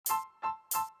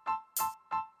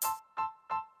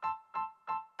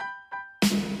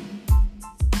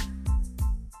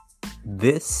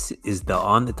This is the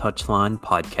On the Touchline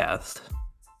podcast.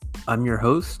 I'm your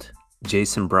host,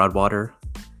 Jason Broadwater.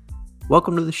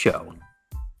 Welcome to the show.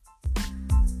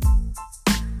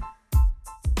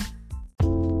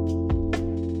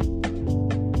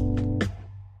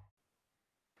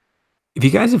 If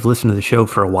you guys have listened to the show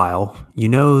for a while, you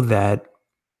know that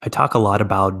I talk a lot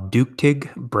about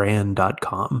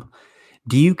DukTigBrand.com,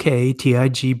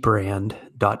 DUKTIG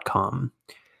brand.com.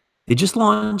 They just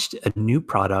launched a new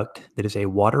product that is a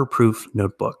waterproof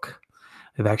notebook.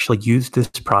 I've actually used this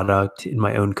product in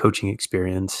my own coaching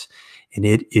experience, and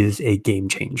it is a game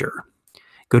changer.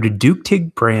 Go to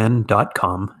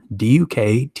DukTigBrand.com,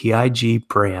 DUKTIG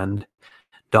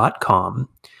brand.com.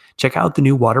 Check out the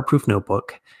new waterproof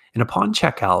notebook, and upon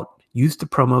checkout, use the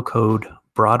promo code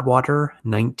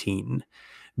Broadwater19,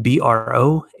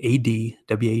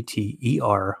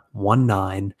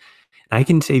 BROADWATER19. I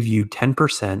can save you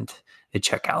 10% at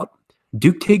checkout.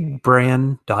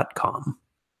 DukTigBrand.com.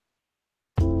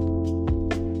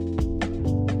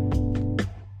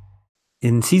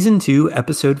 In Season 2,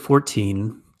 Episode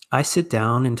 14, I sit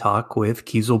down and talk with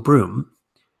Kiesel Broom.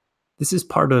 This is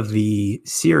part of the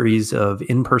series of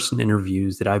in-person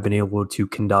interviews that I've been able to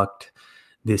conduct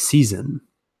this season.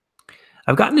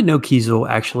 I've gotten to know Kiesel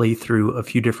actually through a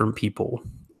few different people,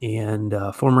 and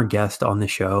a former guest on the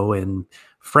show and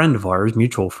friend of ours,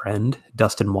 mutual friend,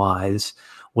 Dustin Wise,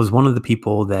 was one of the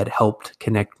people that helped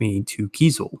connect me to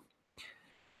Kiesel.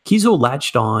 Kiesel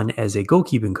latched on as a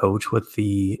goalkeeping coach with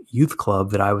the youth club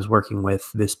that I was working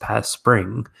with this past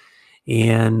spring,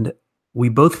 and we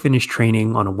both finished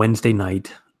training on a Wednesday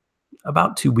night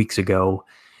about 2 weeks ago,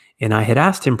 and I had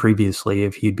asked him previously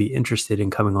if he'd be interested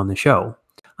in coming on the show.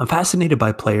 I'm fascinated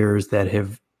by players that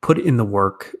have put in the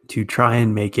work to try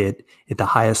and make it at the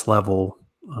highest level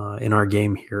in our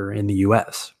game here in the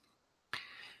U.S.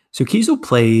 So Kiesel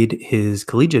played his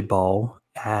collegiate ball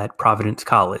at Providence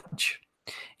College,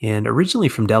 and originally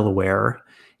from Delaware.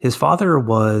 His father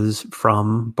was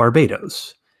from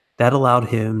Barbados. That allowed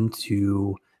him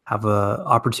to have an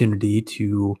opportunity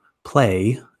to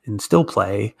play and still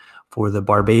play for the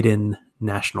Barbadian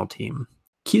national team.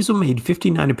 Kiesel made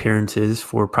 59 appearances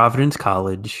for Providence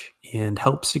College and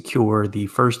helped secure the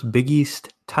first Big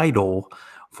East title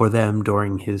for them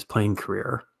during his playing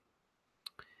career.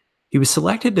 He was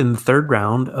selected in the third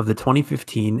round of the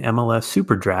 2015 MLS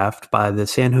Super Draft by the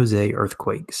San Jose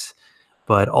Earthquakes,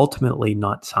 but ultimately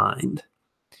not signed.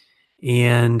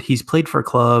 And he's played for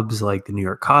clubs like the New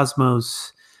York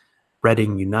Cosmos,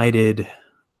 Reading United,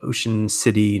 Ocean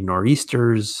City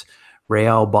Nor'easters,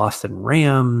 Real Boston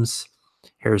Rams,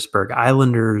 Harrisburg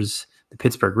Islanders, the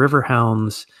Pittsburgh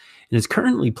Riverhounds, and is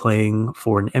currently playing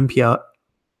for an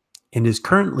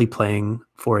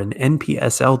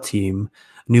NPSL team,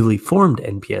 a newly formed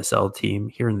NPSL team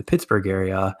here in the Pittsburgh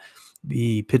area,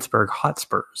 the Pittsburgh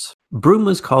Hotspurs. Broom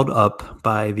was called up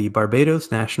by the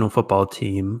Barbados national football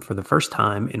team for the first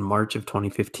time in March of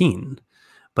 2015,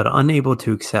 but unable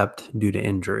to accept due to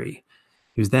injury.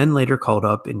 He was then later called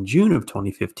up in June of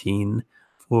 2015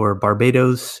 for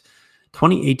Barbados'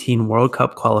 2018 World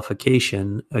Cup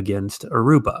qualification against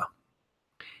Aruba.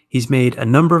 He's made a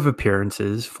number of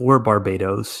appearances for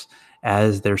Barbados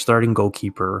as their starting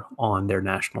goalkeeper on their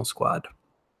national squad.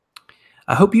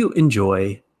 I hope you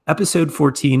enjoy Episode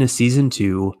 14 of Season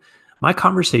 2, my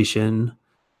conversation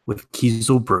with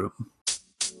Kiesel Broom.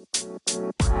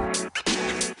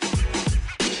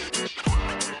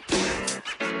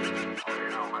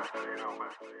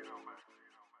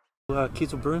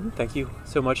 Kiesel Broom, thank you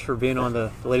so much for being on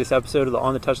the latest episode of the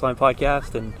On the Touchline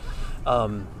podcast. And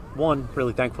one,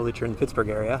 really thankful that you're in the Pittsburgh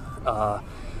area,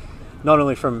 not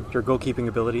only from your goalkeeping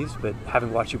abilities, but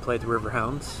having watched you play at the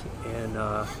Riverhounds and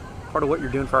part of what you're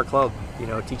doing for our club,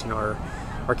 teaching our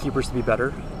keepers to be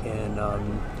better. And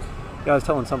I was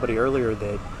telling somebody earlier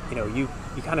that you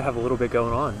kind of have a little bit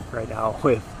going on right now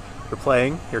with your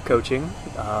playing, your coaching,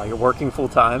 you're working full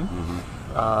time. Mm-hmm.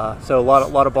 So a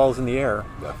lot of balls in the air.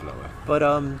 Definitely. But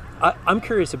I'm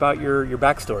curious about your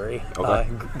backstory. Okay.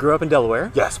 Grew up in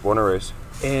Delaware. Yes, born and raised.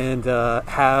 And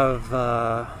have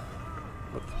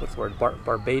what's the word?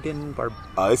 Barbadian?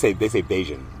 They say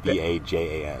Bajan.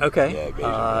 Bajan. Okay. Yeah,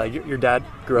 Bajan. Your dad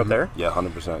grew up there. Yeah,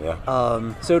 100%.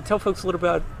 Yeah. So tell folks a little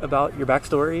bit about your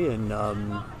backstory and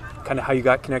kind of how you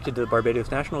got connected to the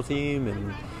Barbados national team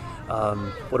and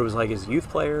what it was like as a youth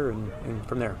player and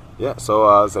from there. Yeah. So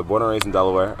I was born and raised in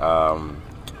Delaware.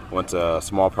 Went to a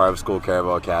small private school,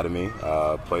 Caravel Academy.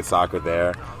 Played soccer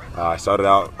there. I started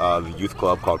out the youth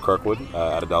club called Kirkwood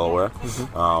out of Delaware.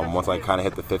 Once I kind of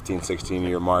hit the 15,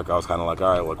 16-year mark, I was kind of like, all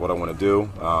right, like, what I want to do.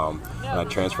 And I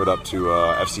transferred up to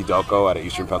FC Delco out of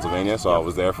Eastern Pennsylvania, so I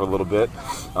was there for a little bit.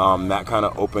 That kind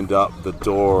of opened up the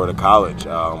door to college.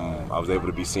 I was able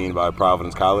to be seen by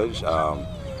Providence College,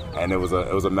 and it was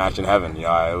a match in heaven. You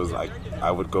know, it was like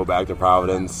I would go back to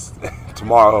Providence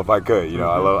tomorrow if I could. You know,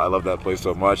 I love that place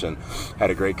so much, and had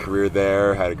a great career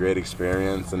there, had a great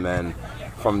experience, and then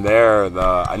from there,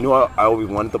 I knew I always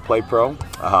wanted to play pro.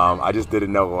 I just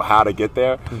didn't know how to get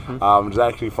there. It was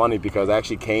actually funny because I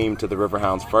actually came to the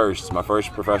Riverhounds first. My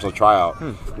first professional tryout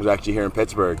was actually here in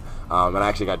Pittsburgh, and I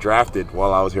actually got drafted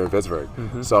while I was here in Pittsburgh.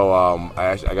 So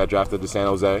I got drafted to San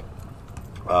Jose.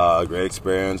 Great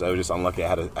experience. I was just unlucky. I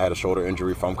had a shoulder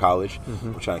injury from college,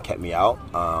 which kind of kept me out.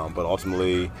 But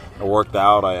ultimately, it worked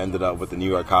out. I ended up with the New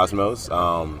York Cosmos,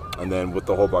 and then with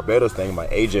the whole Barbados thing, my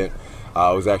agent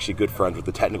was actually good friends with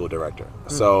the technical director.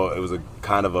 So it was a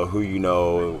kind of a who you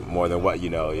know more than what you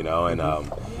know, and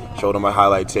showed him my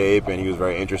highlight tape, and he was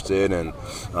very interested. And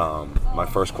my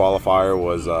first qualifier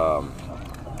was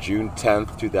June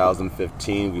 10th,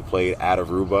 2015. We played at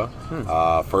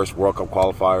Aruba. First World Cup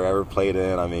qualifier I ever played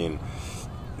in. I mean,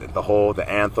 the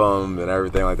anthem and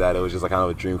everything like that, it was just like kind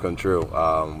of a dream come true.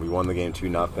 We won the game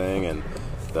 2-0, and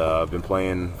I've been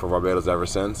playing for Barbados ever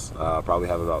since. Probably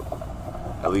have about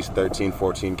at least 13,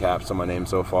 14 caps on my name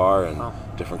so far, and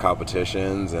different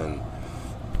competitions, and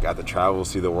got to travel,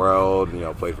 see the world. You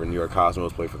know, played for New York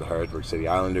Cosmos, played for the Harrisburg City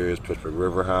Islanders, Pittsburgh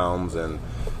Riverhounds, and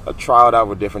I tried out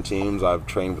with different teams. I've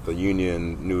trained with the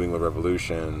Union, New England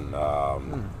Revolution,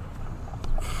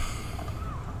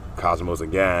 Cosmos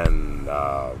again.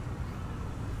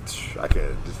 I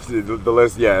could the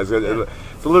list. Yeah,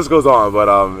 the list goes on, but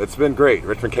it's been great.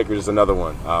 Richmond Kickers is another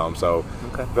one. So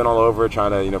been all over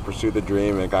trying to pursue the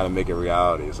dream and kind of make it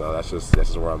reality. So that's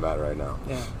just where I'm at right now.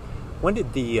 Yeah. When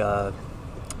did the I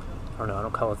don't know, I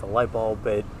don't call it the light bulb,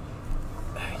 but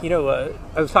I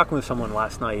was talking with someone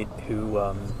last night who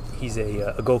he's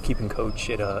a goalkeeping coach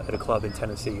at a club in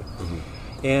Tennessee.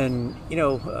 And,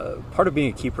 part of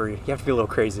being a keeper, you have to be a little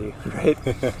crazy, right?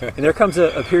 And there comes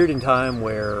a period in time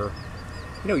where,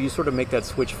 you sort of make that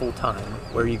switch full time,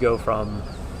 where you go from,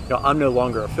 I'm no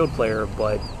longer a field player,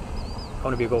 but I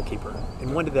want to be a goalkeeper.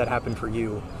 And when did that happen for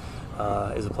you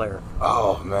as a player?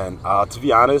 Oh, man. To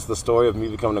be honest, the story of me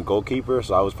becoming a goalkeeper,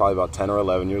 so I was probably about 10 or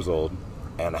 11 years old,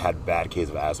 and I had bad case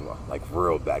of asthma, like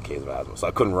real bad case of asthma. So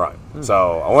I couldn't run.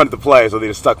 So I wanted to play, so they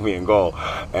just stuck me in goal.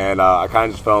 And I kind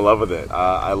of just fell in love with it.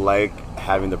 I like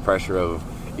having the pressure of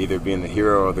either being the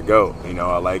hero or the GOAT.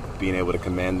 I like being able to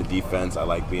command the defense. I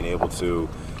like being able to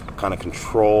kind of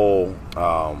control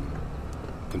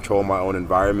my own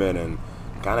environment and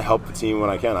kind of help the team when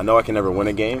I can. I know I can never win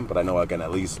a game, but I know I can at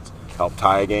least help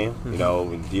tie a game.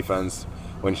 When defense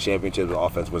wins championships,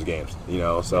 offense wins games.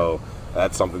 So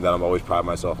that's something that I'm always pride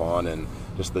myself on, and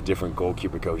just the different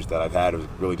goalkeeper coaches that I've had have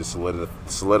really just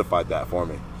solidified that for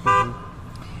me.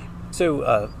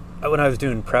 So when I was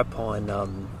doing prep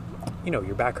on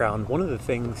your background, one of the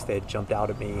things that jumped out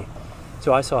at me,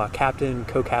 so I saw captain,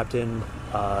 co-captain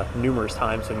numerous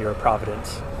times when you're at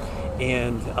Providence,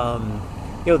 and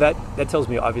that tells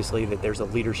me obviously that there's a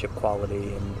leadership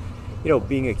quality, and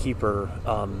being a keeper,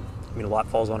 a lot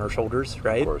falls on our shoulders,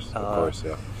 right? Of course,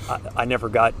 yeah. I never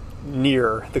got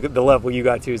near the level you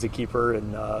got to as a keeper,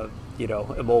 and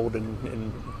I'm old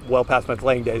and well past my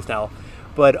playing days now.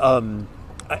 But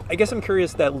I guess I'm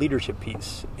curious, that leadership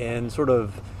piece, and sort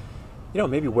of,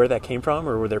 maybe where that came from,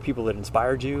 or were there people that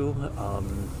inspired you?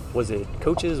 Was it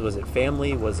coaches? Was it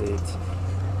family? Was it,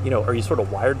 are you sort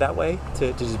of wired that way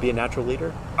to just be a natural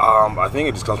leader? I think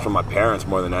it just comes from my parents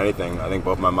more than anything. I think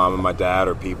both my mom and my dad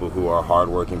are people who are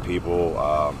hardworking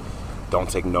people, don't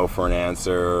take no for an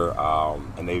answer,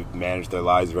 and they've managed their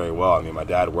lives very well. I mean, my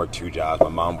dad worked 2 jobs, my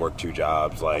mom worked 2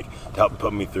 jobs, like, to help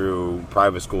put me through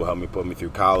private school, help me put me through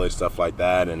college, stuff like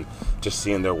that, and just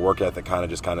seeing their work ethic kind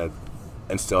of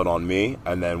instilled on me.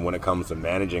 And then when it comes to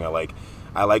managing, I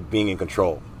like being in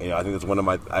control. I think that's one of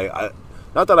my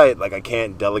not that I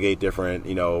can't delegate different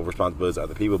responsibilities to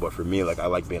other people, but for me, I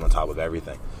like being on top of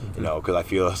everything, because I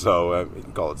feel as though, you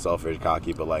can call it selfish,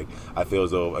 cocky, but I feel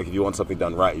as though if you want something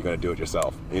done right, you're going to do it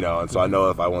yourself, and so I know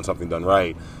if I want something done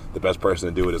right, the best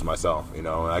person to do it is myself, and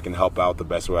I can help out the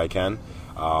best way I can.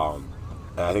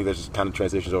 And I think that just kind of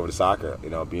transitions over to soccer,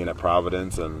 being at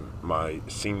Providence and my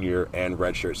senior and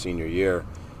redshirt senior year,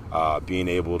 being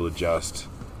able to just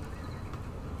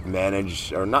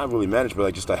manage, or not really manage, but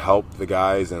like just to help the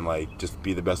guys and like just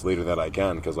be the best leader that I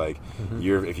can. Because like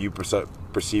if you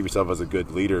perceive yourself as a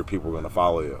good leader, people are going to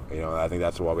follow you. You know, and I think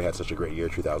that's why we had such a great year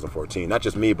 2014. Not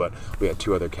just me, but we had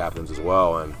 2 other captains as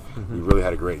well, and we really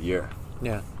had a great year.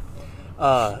 Yeah.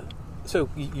 So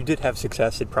you did have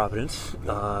success at Providence.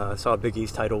 I saw a Big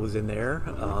East title was in there.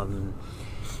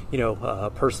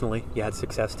 Personally, you had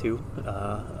success too.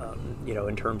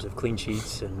 In terms of clean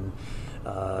sheets and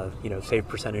save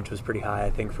percentage was pretty high, I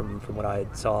think, from what I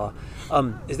saw.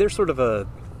 Is there sort of a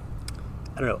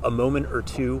moment or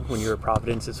two when you're at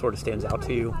Providence that sort of stands out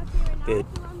to you that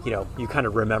you kind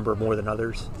of remember more than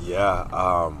others?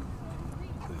 Yeah.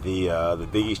 The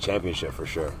Big East Championship for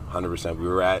sure, 100%. We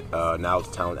were at now it's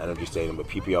Talent Energy Stadium, but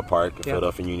PPL Park,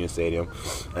 Philadelphia Union Stadium,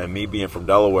 and me being from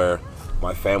Delaware,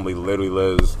 my family literally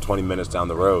lives 20 minutes down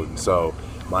the road. So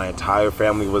my entire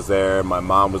family was there. My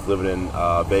mom was living in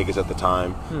Vegas at the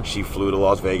time. She flew to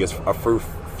Las Vegas,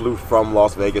 flew from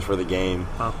Las Vegas for the game,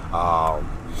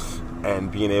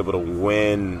 and being able to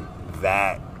win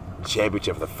that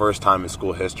championship for the first time in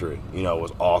school history,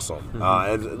 was awesome.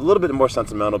 And a little bit more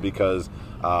sentimental because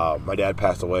my dad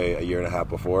passed away a year and a half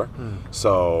before.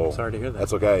 So sorry to hear that.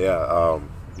 That's okay. Yeah,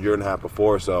 year and a half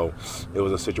before. So it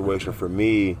was a situation for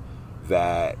me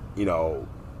that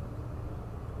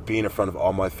being in front of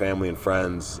all my family and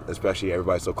friends, especially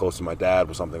everybody so close to my dad,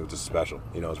 was something just special.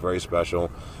 It was very special,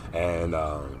 and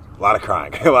a lot of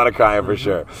crying, for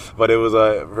sure. But it was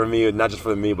for me, not just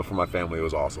for me, but for my family, it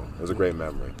was awesome. It was a great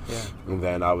memory. Yeah. And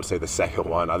then I would say the second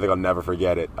one, I think I'll never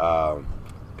forget it.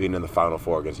 Being in the Final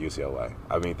Four against UCLA.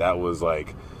 I mean, that was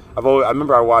like, I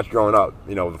remember I watched growing up,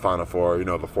 the Final Four,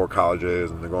 the 4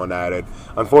 colleges, and they're going at it.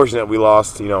 Unfortunately, we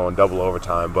lost, in double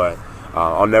overtime, but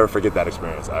I'll never forget that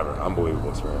experience ever.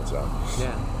 Unbelievable experience.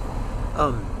 Yeah.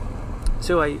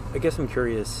 So I guess I'm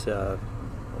curious,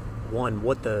 one,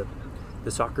 what the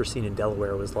soccer scene in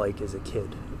Delaware was like as a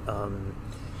kid.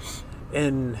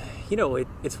 And,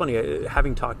 it's funny,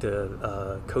 having talked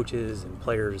to coaches and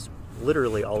players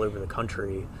literally all over the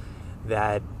country,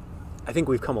 that I think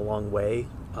we've come a long way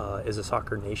as a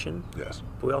soccer nation. Yes.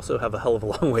 But we also have a hell of a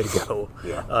long way to go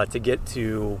to get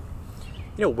to,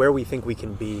 where we think we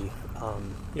can be.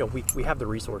 We have the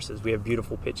resources. We have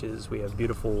beautiful pitches. We have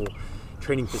beautiful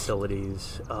training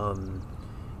facilities.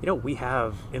 We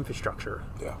have infrastructure.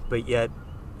 Yeah. But yet,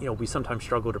 we sometimes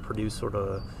struggle to produce sort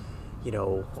of,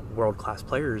 world-class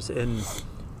players.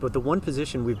 But the one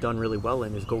position we've done really well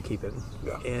in is goalkeeping.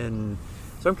 Yeah. And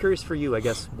so I'm curious for you, I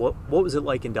guess, what was it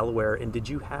like in Delaware? And did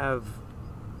you have,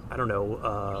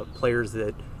 players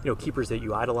that, keepers that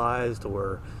you idolized,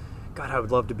 or, God, I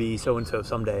would love to be so-and-so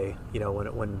someday,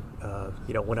 when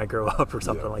I grow up, or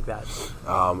something like that?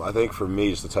 I think for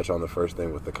me, just to touch on the first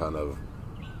thing with the kind of,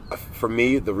 for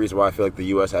me, the reason why I feel like the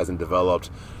U.S. hasn't developed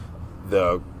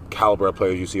the caliber of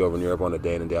players you see over in Europe on a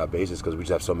day in and day out basis, because we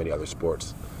just have so many other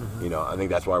sports. I think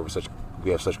that's why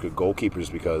we have such good goalkeepers,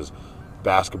 because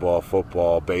basketball,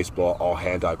 football, baseball, all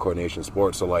hand-eye coordination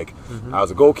sports. So like, I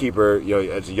was a goalkeeper,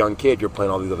 as a young kid, you're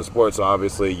playing all these other sports, so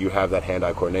obviously you have that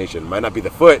hand-eye coordination. Might not be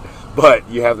the foot, but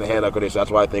you have the hand-eye coordination.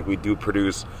 That's why I think we do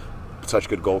produce such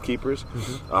good goalkeepers.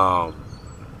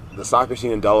 The soccer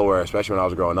scene in Delaware, especially when I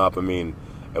was growing up, I mean,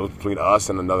 it was between us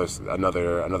and another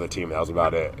team. That was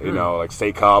about it. Like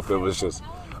State Cup, it was just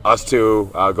us two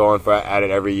going at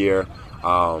it every year.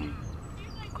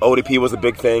 ODP was a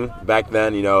big thing back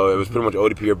then. It was pretty much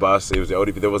ODP or bust. It was the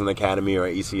ODP. There wasn't an academy or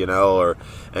an ECNL or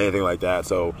anything like that.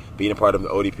 So being a part of the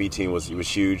ODP team was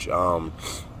huge.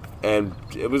 And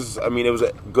it was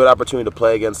a good opportunity to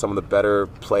play against some of the better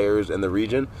players in the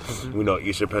region. We know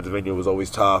Eastern Pennsylvania was always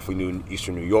tough. We knew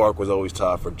Eastern New York was always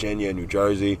tough. Virginia, New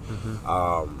Jersey.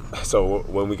 So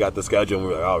when we got the schedule, we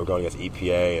were like, we're going against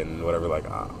EPA and whatever. Like,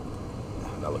 I'm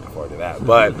not looking forward to that.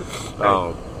 But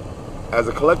as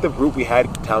a collective group, we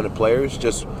had talented players.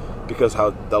 Just because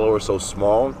how Delaware is so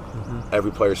small,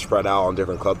 every player spread out on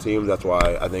different club teams. That's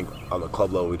why I think on the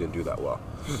club level we didn't do that well.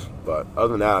 But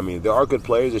other than that, there are good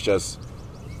players. It's just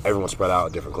everyone's spread out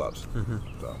at different clubs.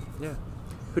 So. Yeah.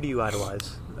 Who do you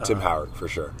idolize? Tim Howard, for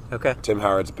sure. Okay. Tim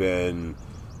Howard's been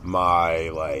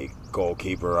my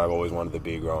goalkeeper I've always wanted to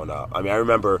be growing up. I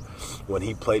remember when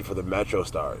he played for the Metro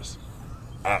Stars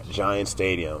at Giant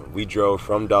Stadium. We drove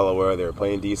from Delaware. They were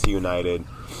playing DC United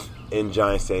in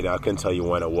Giant Stadium. I couldn't tell you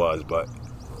when it was, but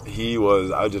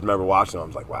I just remember watching him. I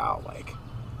was like, wow,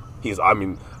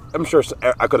 I'm sure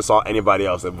I could have saw anybody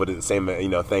else that would do the same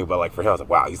thing, but for him, I was like,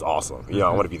 wow, he's awesome. I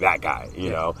want to be that guy.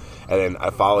 And then I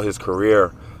followed his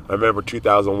career I remember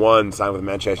 2001, signed with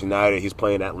Manchester United. He's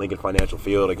playing at Lincoln Financial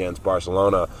Field against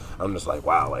Barcelona. I'm just like,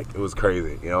 wow, like, it was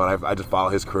crazy. You know, and I just followed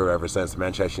his career ever since.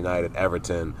 Manchester United,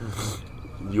 Everton,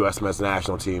 U.S. men's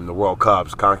national team, the World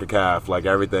Cups, CONCACAF, like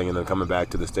everything, and then coming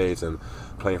back to the States and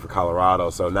playing for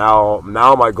Colorado. So now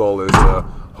my goal is to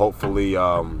hopefully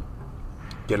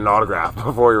get an autograph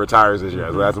before he retires this year.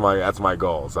 So that's my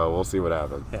goal. So we'll see what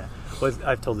happens. Yeah. Well,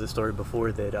 I've told this story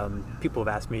before that people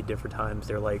have asked me different times.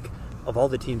 They're like, of all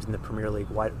the teams in the Premier League,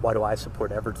 why do I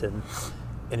support Everton?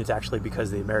 And it's actually because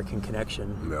of the American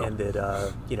connection, and that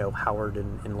Howard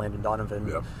and Landon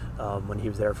Donovan, when he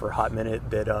was there for a hot minute,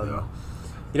 that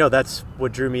that's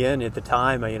what drew me in at the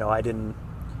time.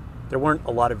 There weren't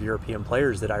a lot of European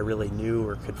players that I really knew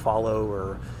or could follow,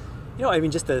 or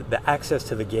just the access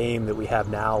to the game that we have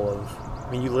now.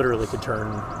 You literally could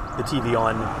turn the TV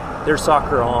on, there's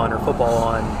soccer on or football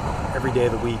on every day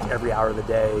of the week, every hour of the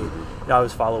day. I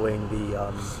was following the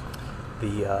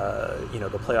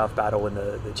playoff battle in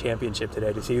the championship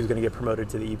today to see who's going to get promoted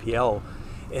to the EPL,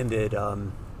 and that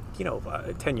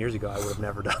 10 years ago I would have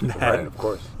never done that. Right, of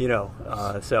course.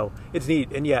 So it's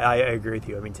neat, and I agree with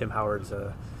you. Tim Howard's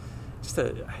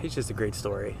he's just a great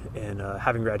story, and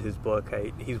having read his book,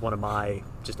 he's one of my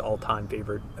just all-time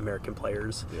favorite American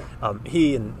players.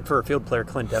 He, and for a field player,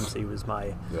 Clint Dempsey was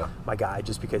my guy,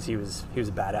 just because he was a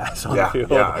badass on the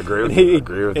field. Yeah, I agree with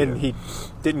you. And he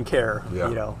didn't care.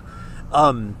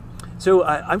 So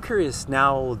I'm curious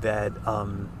now that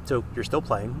so you're still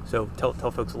playing. So tell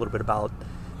folks a little bit about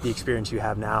the experience you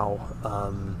have now.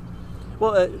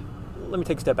 Let me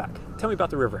take a step back. Tell me about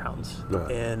the Riverhounds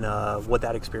and what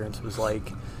that experience was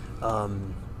like.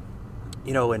 And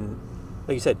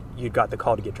like you said, you got the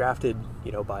call to get drafted,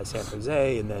 by San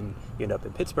Jose, and then you end up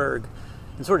in Pittsburgh.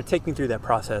 And sort of take me through that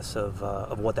process of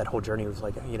what that whole journey was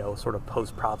like, sort of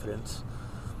post-Providence.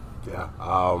 Yeah.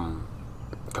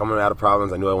 Coming out of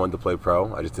Providence, I knew I wanted to play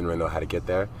pro. I just didn't really know how to get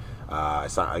there. I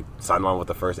signed on with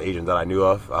the first agent that I knew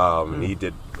of, and he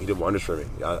did wonders for me.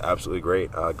 Absolutely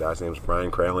great. Guy's name is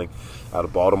Brian Cranley out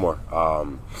of Baltimore.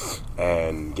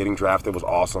 And getting drafted was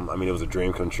awesome. It was a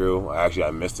dream come true.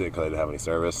 I missed it because I didn't have any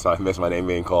service, so I missed my name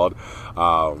being called.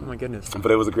 Oh my goodness.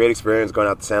 But it was a great experience going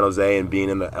out to San Jose and being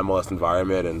in the MLS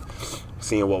environment and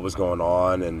seeing what was going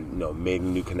on and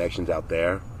making new connections out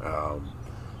there.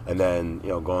 And then,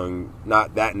 going,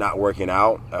 not working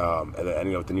out, and then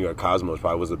ending up with the New York Cosmos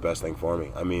probably was the best thing for me.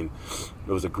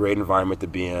 It was a great environment to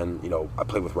be in. I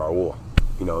played with Raul,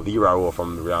 the Raul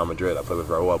from Real Madrid. I played with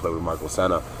Raul. I played with Marco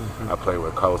Senna. I played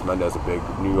with Carlos Mendez, a big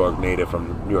New York native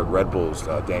from New York Red Bulls.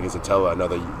 Danny Zatella,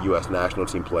 another U.S. national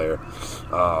team player.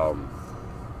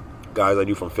 Guys I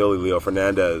knew from Philly, Leo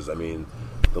Fernandez.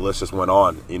 The list just went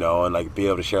on, and being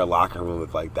able to share a locker room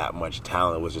with that much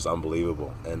talent was just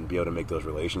unbelievable, and be able to make those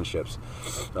relationships.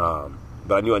 But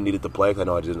I knew I needed to play because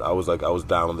I was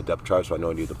down on the depth chart, so I knew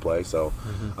I needed to play. So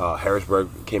Harrisburg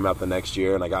came out the next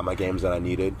year, and I got my games that I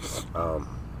needed,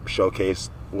 showcased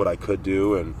what I could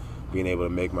do, and being able to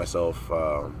make myself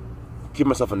keep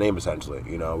myself a name, essentially.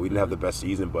 We didn't have the best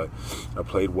season, but I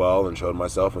played well and showed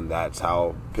myself, and that's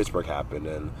how Pittsburgh happened.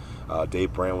 And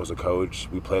Dave Brandt was a coach.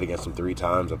 We played against him 3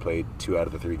 times. I played 2 out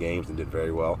of the 3 games and did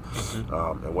very well,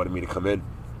 and wanted me to come in.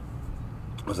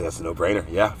 I was like, that's a no-brainer.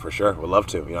 Yeah, for sure. Would love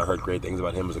to. I heard great things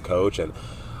about him as a coach, and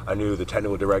I knew the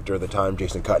technical director at the time,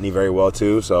 Jason Cutney, very well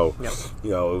too. So, it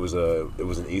was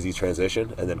an easy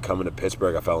transition. And then coming to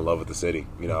Pittsburgh, I fell in love with the city.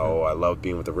 I loved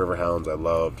being with the Riverhounds. I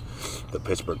loved the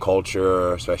Pittsburgh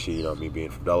culture, especially me being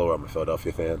from Delaware. I'm a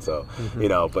Philadelphia fan, so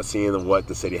but seeing what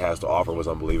the city has to offer was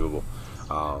unbelievable.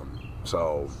 I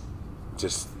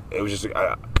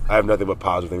have nothing but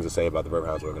positive things to say about the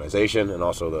Riverhounds organization and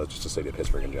also just the city of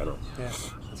Pittsburgh in general. Yeah,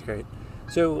 that's great.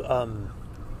 So,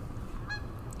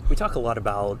 we talk a lot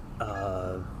about,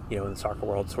 in the soccer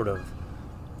world, sort of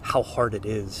how hard it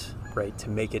is, right, to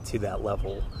make it to that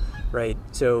level, right?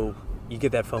 So you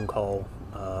get that phone call,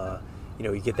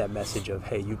 you get that message of,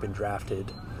 hey, you've been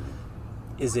drafted.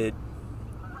 Is it,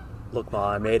 look,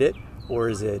 Ma, I made it? Or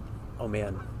is it, oh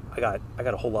man, I got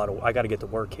to get to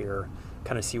work here,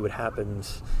 kind of see what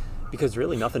happens, because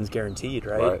really nothing's guaranteed,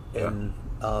 right? Yeah. And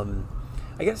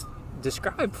I guess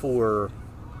describe for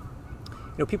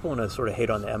people want to sort of hate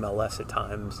on the MLS at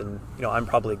times, and I'm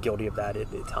probably guilty of that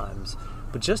at times,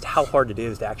 but just how hard it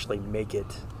is to actually make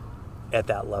it at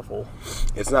that level.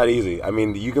 It's not easy.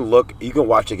 You can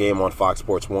watch a game on Fox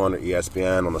Sports 1 or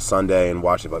ESPN on a Sunday and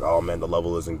watch it like, oh man, the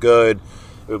level isn't good.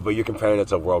 But you're comparing it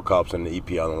to World Cups and the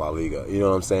EPL and La Liga. You know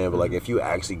what I'm saying? But if you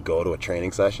actually go to a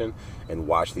training session and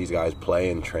watch these guys play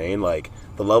and train,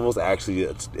 the level's actually,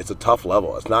 it's a tough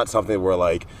level. It's not something where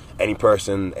like any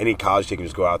college kid can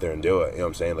just go out there and do it. You know what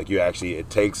I'm saying? Like it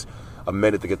takes a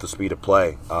minute to get the speed of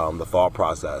play, the thought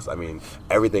process. I mean,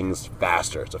 everything's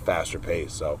faster. It's a faster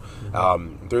pace. So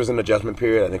there's an adjustment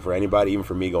period. I think for anybody, even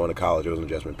for me going to college, it was an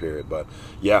adjustment period. But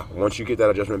yeah, once you get that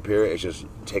adjustment period, it's just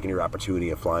taking your opportunity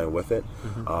and flying with it.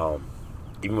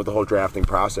 Even with the whole drafting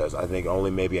process, I think only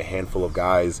maybe a handful of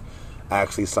guys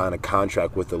actually sign a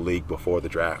contract with the league before the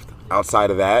draft.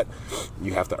 Outside of that,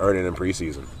 you have to earn it in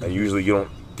preseason. And usually you don't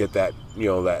get that,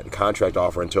 that contract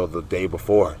offer until the day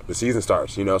before the season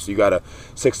starts, so you got a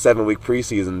 6-7 week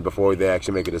preseason before they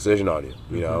actually make a decision on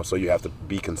you, so you have to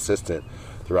be consistent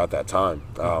throughout that time.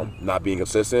 Not being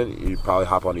consistent, you probably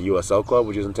hop on a USL club,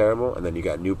 which isn't terrible, and then you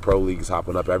got new pro leagues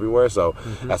hopping up everywhere, so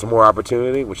that's more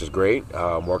opportunity, which is great,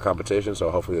 more competition, so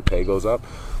hopefully the pay goes up.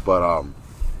 But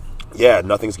yeah,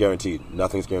 nothing's guaranteed.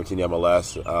 Nothing's guaranteed in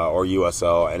MLS or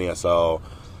USL, NESL,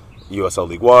 USL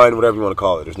League One, whatever you want to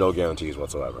call it. There's no guarantees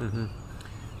whatsoever.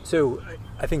 So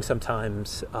I think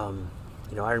sometimes, I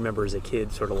remember as a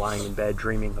kid sort of lying in bed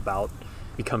dreaming about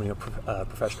becoming a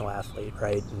professional athlete,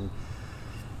 right? And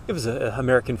it was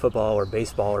American football or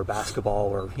baseball or basketball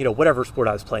or, whatever sport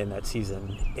I was playing that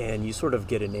season. And you sort of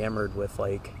get enamored with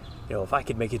like, if I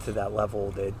could make it to that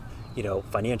level that,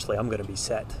 financially I'm going to be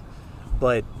set.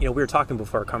 But, we were talking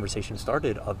before our conversation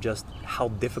started of just how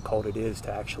difficult it is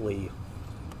to actually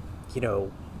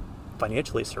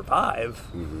financially survive.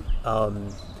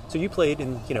 So you played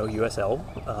in,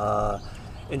 USL,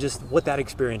 and just what that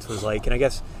experience was like. And I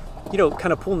guess,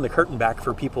 kind of pulling the curtain back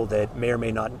for people that may or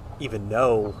may not even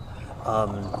know,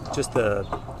 just the,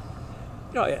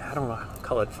 I don't know how to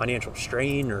call it, financial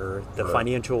strain or the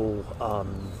financial,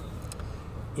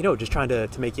 just trying to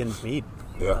make ends meet.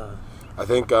 Yeah. I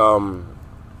think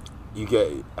you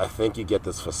get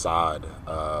this facade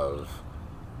of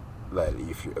that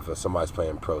if somebody's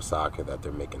playing pro soccer that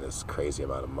they're making this crazy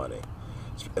amount of money.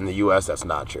 In the U.S., that's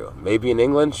not true. Maybe in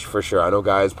England, for sure. I know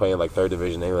guys playing like third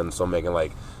division in England still making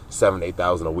like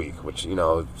 $7,000-8,000 a week, which is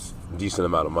a decent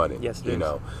amount of money. Yes, it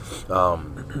is.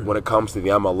 When it comes to the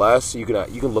MLS, you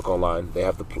can look online. They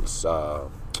have the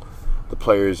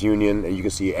players' union, and you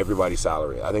can see everybody's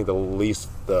salary. I think the least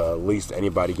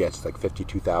anybody gets is like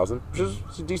 $52,000, which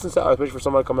is a decent salary, especially for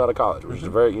somebody coming out of college, which is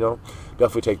very,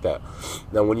 definitely take that.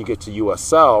 Now, when you get to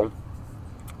USL,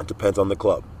 it depends on the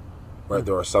club, right?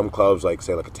 There are some clubs like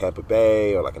say like a Tampa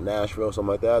Bay or like a Nashville, something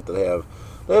like that, that they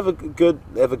have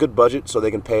a good budget, so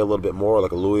they can pay a little bit more,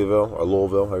 like a Louisville or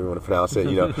Louisville, however you want to pronounce it.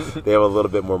 They have a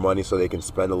little bit more money, so they can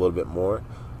spend a little bit more.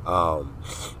 But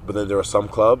then there are some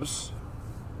clubs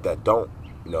that don't,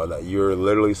 that you're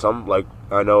literally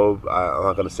I know I'm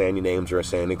not going to say any names or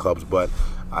say any clubs, but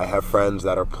I have friends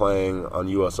that are playing on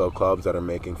USL clubs that are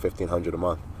making $1,500 a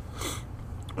month.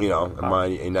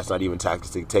 And that's not even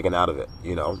taxes taken out of it.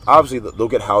 Obviously they'll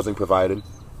get housing provided.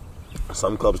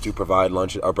 Some clubs do provide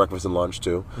lunch or breakfast and lunch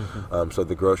too. So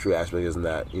the grocery aspect isn't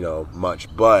that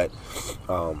much, but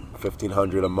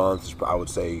 $1,500 a month I would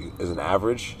say is an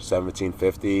average.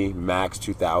 $1,750 max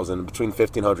 $2,000, between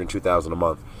 $1,500 and $2,000 a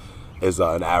month is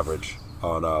an average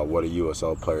on what a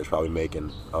USL player is probably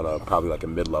making on probably like a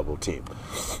mid-level team.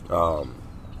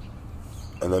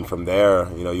 And then from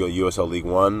there, your USL League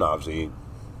One, obviously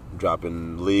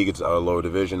dropping league, it's a lower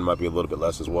division, might be a little bit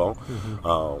less as well.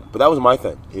 But that was my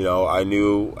thing. I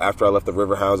knew after I left the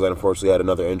Riverhounds, I unfortunately had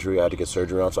another injury I had to get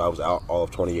surgery on, so I was out all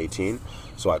of 2018.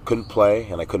 So I couldn't play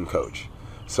and I couldn't coach.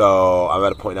 So I'm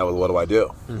at a point now with what do I do?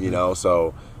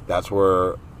 So that's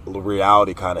where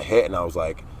reality kind of hit, and I was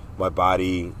like, my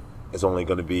body is only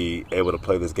going to be able to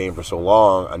play this game for so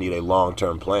long. I need a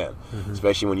long-term plan,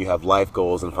 especially when you have life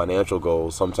goals and financial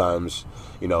goals. Sometimes,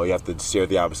 you have to steer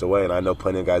the opposite way. And I know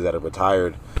plenty of guys that have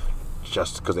retired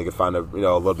just because they could find a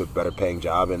little bit better paying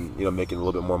job and making a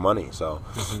little bit more money. So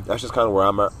that's just kind of where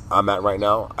I'm at right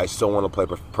now. I still want to play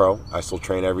pro. I still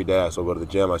train every day. I still go to the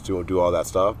gym. I still do all that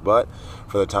stuff. But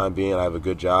for the time being, I have a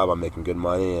good job. I'm making good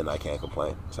money, and I can't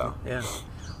complain. So yeah.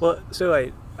 Well, so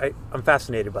I'm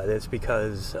fascinated by this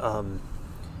because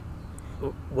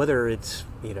whether it's,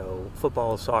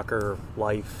 football, soccer,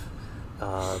 life,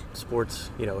 sports,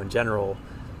 in general,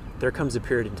 there comes a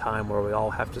period in time where we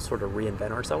all have to sort of reinvent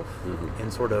ourselves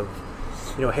and sort of,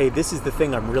 hey, this is the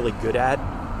thing I'm really good at,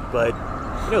 but,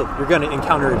 you're going to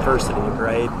encounter adversity,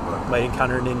 right? Might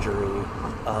encounter an injury.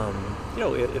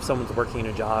 If someone's working in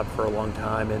a job for a long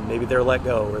time and maybe they're let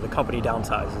go or the company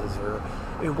downsizes or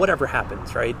whatever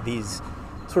happens, right? These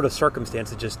sort of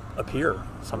circumstances just appear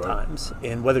sometimes,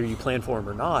 and whether you plan for them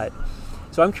or not.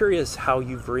 So I'm curious how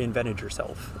you've reinvented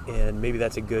yourself, and maybe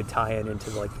that's a good tie-in into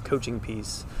like the coaching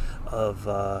piece of,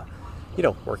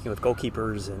 working with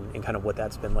goalkeepers and kind of what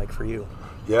that's been like for you.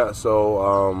 Yeah,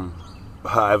 so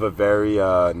I have a very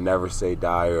never say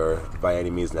die or by any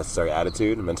means necessary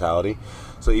attitude and mentality.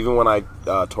 So even when I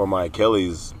tore my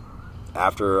Achilles,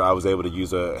 after I was able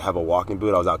to have a walking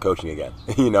boot, I was out coaching again.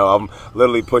 I'm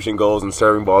literally pushing goals and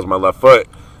serving balls with my left foot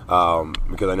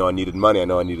because I know I needed money. I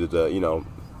know I needed to,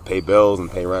 pay bills and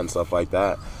pay rent and stuff like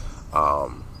that.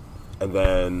 And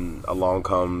then along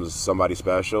comes somebody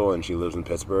special, and she lives in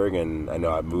Pittsburgh, and I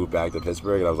know I moved back to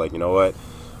Pittsburgh, and I was like, you know what?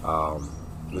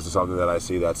 This is something that I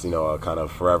see that's, a kind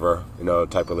of forever,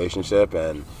 type relationship,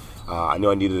 and I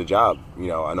knew I needed a job.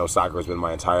 I know soccer has been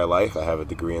my entire life. I have a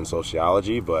degree in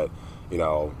sociology, but,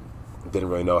 didn't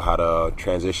really know how to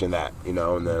transition that,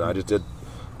 and then I just did.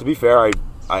 To be fair, I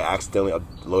accidentally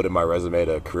uploaded my resume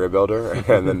to Career Builder,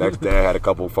 and the next day I had a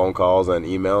couple phone calls and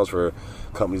emails for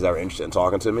companies that were interested in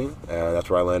talking to me, and that's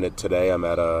where I landed today. I'm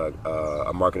at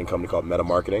a marketing company called Meta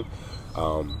Marketing.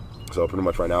 So pretty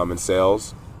much right now I'm in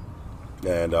sales,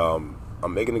 and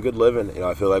I'm making a good living.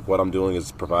 I feel like what I'm doing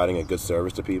is providing a good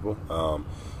service to people,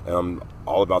 and I'm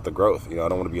all about the growth. I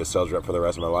don't want to be a sales rep for the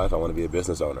rest of my life. I want to be a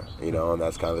business owner, and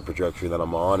that's kind of the trajectory that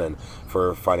I'm on, and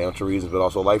for financial reasons, but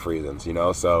also life reasons,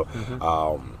 so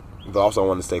but also I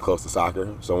wanted to stay close to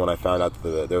soccer. So when I found out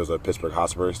that there was a Pittsburgh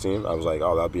Hotspurs team, I was like,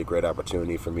 oh, that would be a great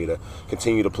opportunity for me to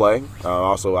continue to play.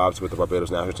 Also, obviously, with the Barbados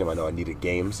national team, I know I needed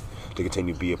games to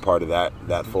continue to be a part of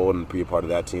that fold and be a part of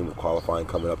that team qualifying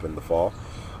coming up in the fall.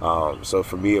 So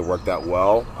for me, it worked out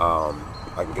well.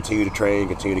 I can continue to train,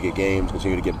 continue to get games,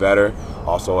 continue to get better.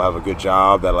 Also have a good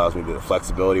job that allows me the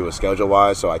flexibility with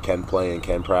schedule-wise, so I can play and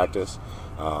can practice.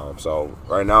 So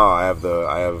right now, I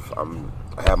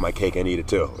have my cake and eat it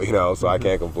too, so I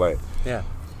can't complain. Yeah.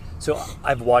 So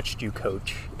I've watched you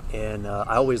coach, and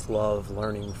I always love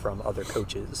learning from other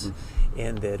coaches,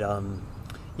 and that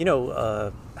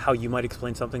how you might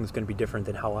explain something is going to be different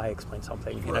than how I explain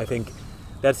something. Right. And I think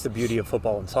that's the beauty of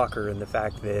football and soccer, and the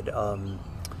fact that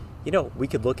we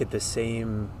could look at the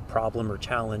same problem or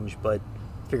challenge, but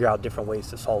figure out different ways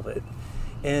to solve it.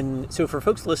 And so for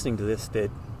folks listening to this that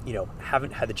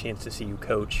haven't had the chance to see you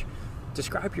coach,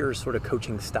 describe your sort of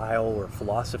coaching style or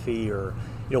philosophy, or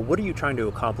what are you trying to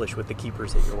accomplish with the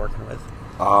keepers that you're working with?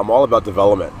 I'm all about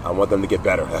development. I want them to get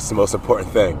better. That's the most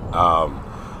important thing. I'm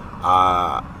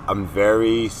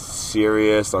very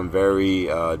serious. I'm very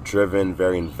driven,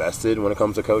 very invested when it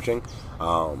comes to coaching.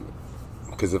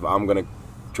 Because if I'm going to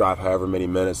drive however many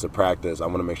minutes to practice, I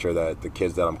want to make sure that the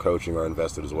kids that I'm coaching are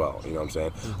invested as well. You know what I'm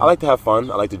saying? Mm-hmm. I like to have fun.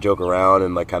 I like to joke around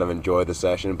and kind of enjoy the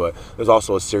session, but there's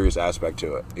also a serious aspect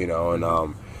to it, and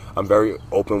I'm very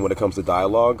open when it comes to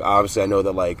dialogue. Obviously, I know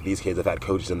that these kids have had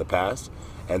coaches in the past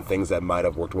and things that might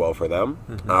have worked well for them,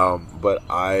 but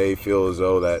I feel as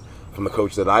though that from the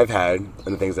coach that I've had and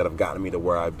the things that have gotten me to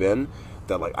where I've been,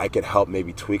 that I could help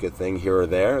maybe tweak a thing here or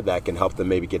there that can help them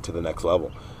maybe get to the next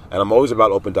level. And I'm always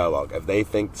about open dialogue. If they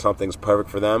think something's perfect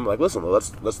for them, listen,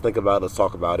 let's think about it, let's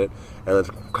talk about it, and let's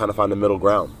kind of find the middle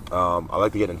ground. I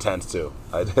like to get intense too.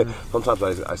 Sometimes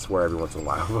I swear every once in a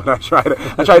while, but I try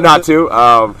not to.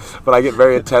 But I get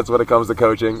very intense when it comes to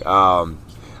coaching.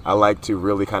 I like to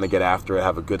really kind of get after it,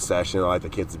 have a good session. I like the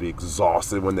kids to be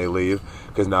exhausted when they leave,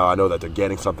 because now I know that they're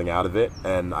getting something out of it.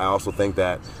 And I also think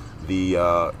that the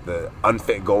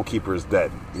unfit goalkeeper is dead.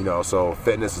 So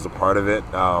fitness is a part of it.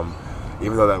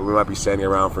 Even though that we might be standing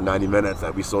around for 90 minutes,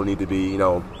 that we still need to be,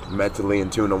 mentally in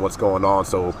tune on what's going on.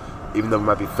 So even though we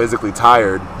might be physically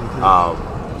tired, we're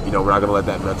not going to let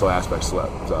that mental aspect slip.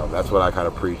 So that's what I kind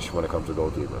of preach when it comes to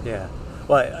goalkeeping. Yeah.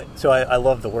 Well, so I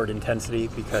love the word intensity,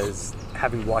 because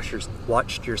having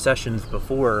watched your sessions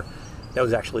before, that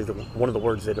was actually one of the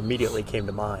words that immediately came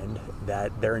to mind,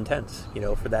 that they're intense,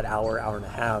 for that hour and a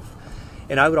half.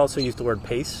 And I would also use the word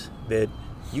pace, that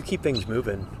you keep things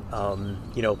moving.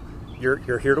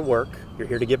 You're here to work, you're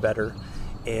here to get better,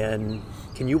 and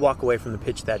can you walk away from the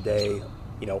pitch that day,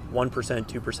 1%,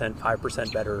 2%,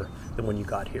 5% better than when you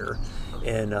got here?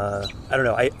 And I don't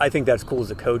know, I think that's cool as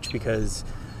a coach, because,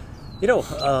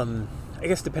 I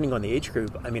guess depending on the age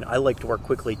group, I like to work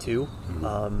quickly too.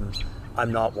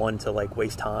 I'm not one to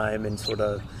waste time and sort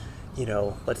of,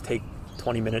 let's take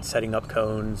 20 minutes setting up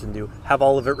cones and have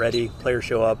all of it ready, players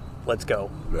show up, let's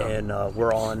go. Yeah. And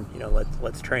we're on,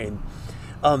 let's train.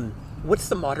 What's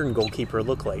the modern goalkeeper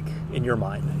look like in your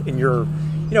mind?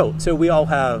 So we all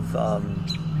have,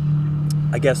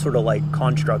 I guess, sort of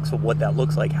constructs of what that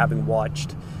looks like, having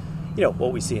watched,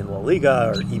 what we see in La Liga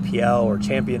or EPL or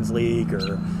Champions League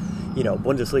or,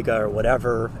 Bundesliga or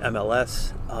whatever,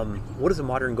 MLS. What does a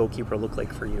modern goalkeeper look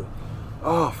like for you?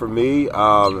 Oh, for me,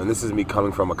 and this is me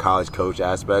coming from a college coach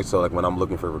aspect, so when I'm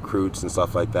looking for recruits and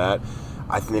stuff like that,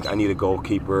 I think I need a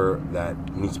goalkeeper that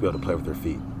needs to be able to play with their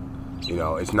feet. You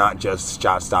know, it's not just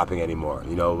shot stopping anymore.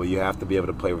 You know, you have to be able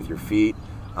to play with your feet,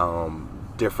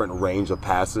 different range of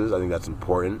passes. I think that's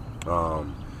important.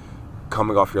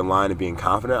 Coming off your line and being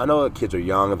confident. I know kids are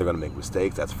young and they're going to make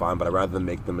mistakes. That's fine, but I'd rather them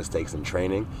make the mistakes in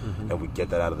training and we get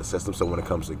that out of the system. So when it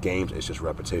comes to games, it's just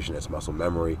repetition, it's muscle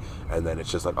memory, and then it's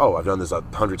just like, oh, I've done this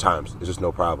 100 times. It's just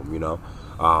no problem, you know.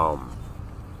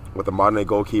 With a modern day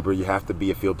goalkeeper, you have to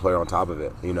be a field player on top of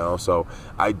it, you know. So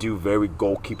I do very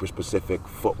goalkeeper-specific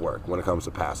footwork when it comes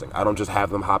to passing. I don't just have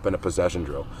them hop in a possession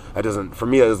drill. For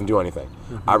me, that doesn't do anything.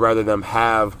 I'd rather them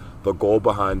have the goal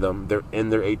behind them. They're in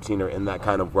their 18 or in that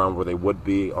kind of realm where they would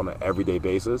be on an everyday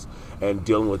basis and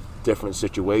dealing with different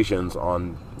situations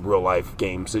on real-life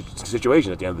game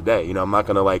situation at the end of the day. You know, I'm not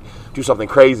going to, like, do something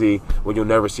crazy when you'll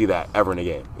never see that ever in a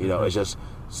game. You know, it's just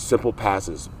simple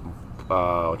passes.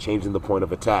 Changing the point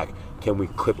of attack. Can we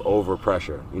clip over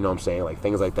pressure? You know what I'm saying? Like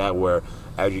things like that where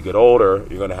as you get older,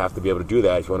 you're going to have to be able to do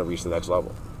that if you want to reach the next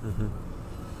level.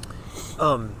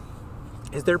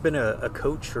 Has there been a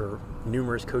coach or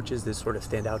numerous coaches that sort of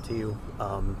stand out to you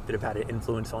that have had an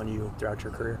influence on you throughout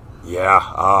your career? Yeah.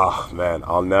 Oh, man.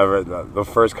 The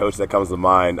first coach that comes to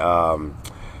mind,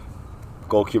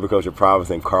 goalkeeper coach at Providence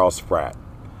named Carl Spratt.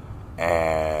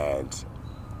 And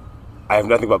I have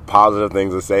nothing but positive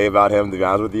things to say about him, to be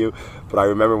honest with you. But I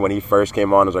remember when he first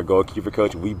came on as our goalkeeper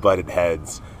coach, we butted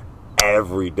heads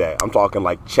every day. I'm talking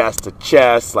like chest to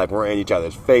chest, like we're in each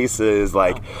other's faces.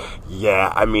 Like,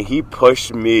 yeah, I mean, he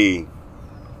pushed me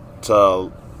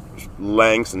to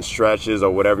lengths and stretches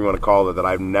or whatever you want to call it that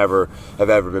I've never have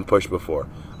ever been pushed before.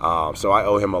 So I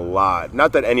owe him a lot.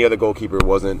 Not that any other goalkeeper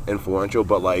wasn't influential,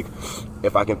 but like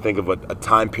if I can think of a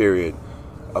time period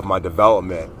of my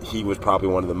development, he was probably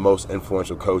one of the most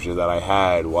influential coaches that I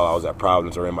had while I was at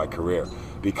Providence or in my career.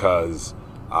 Because,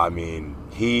 I mean,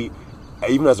 he,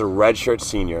 even as a redshirt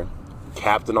senior,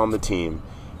 captain on the team,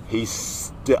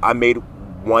 I made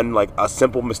one, like, a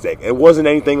simple mistake. It wasn't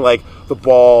anything like the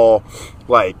ball,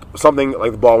 like, something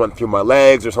like the ball went through my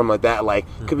legs or something like that. Like,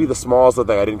 could be the smallest of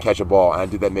thing. I didn't catch a ball, and I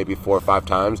did that maybe 4 or 5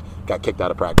 times, got kicked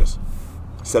out of practice.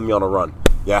 Sent me on a run.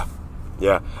 Yeah.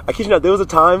 I kid you not, there was a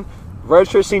time,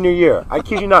 redshirt senior year, I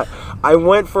kid you not, I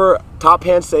went for top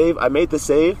hand save, I made the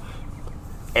save,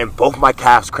 and both my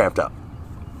calves cramped up.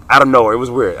 Out of nowhere, it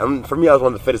was weird. For me, I was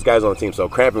one of the fittest guys on the team, so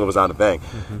cramping was not a thing.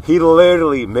 He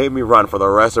literally made me run for the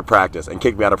rest of practice and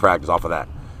kicked me out of practice off of that.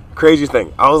 Craziest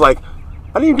thing. I was like,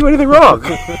 I didn't even do anything wrong.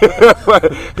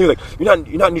 He was like,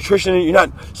 you're not nutrition, you're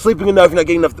not sleeping enough, you're not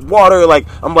getting enough water. Like,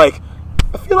 I'm like,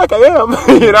 I feel like I am,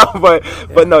 you know,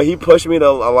 but no, he pushed me to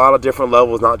a lot of different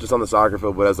levels, not just on the soccer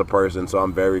field, but as a person. So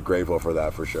I'm very grateful for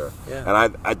that, for sure. Yeah.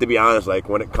 And I to be honest, like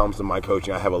when it comes to my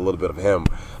coaching, I have a little bit of him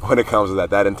when it comes to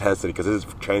that intensity, because his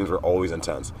trainings were always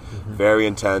intense, very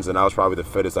intense, and I was probably the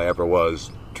fittest I ever was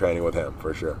training with him,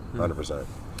 for sure, 100%.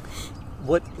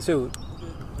 So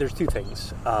there's two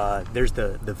things. There's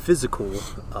the physical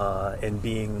and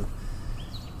being,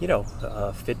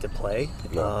 fit to play.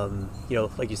 Yeah.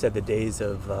 Like you said, the days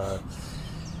of,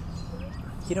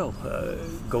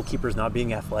 goalkeepers not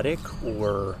being athletic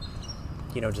or,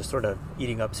 just sort of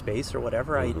eating up space or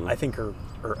whatever, I think are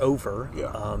over.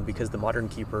 Yeah. Because the modern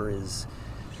keeper is,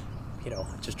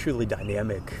 just truly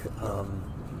dynamic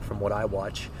from what I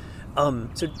watch.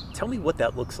 So tell me what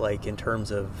that looks like in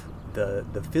terms of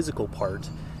the physical part.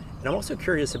 And I'm also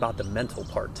curious about the mental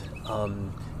part,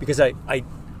 because I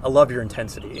love your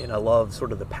intensity, and I love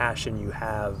sort of the passion you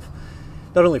have,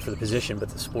 not only for the position, but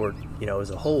the sport, as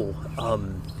a whole.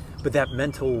 But that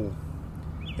mental,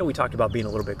 we talked about being a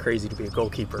little bit crazy to be a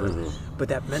goalkeeper, but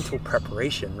that mental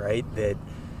preparation, right? That,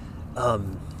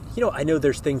 I know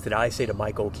there's things that I say to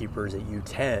my goalkeepers at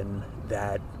U10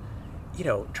 that,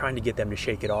 trying to get them to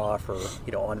shake it off or,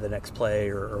 on to the next play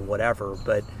or whatever,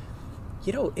 but,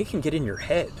 it can get in your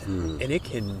head and it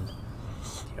can,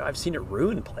 I've seen it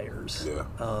ruin players. Yeah.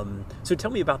 So tell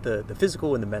me about the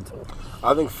physical and the mental.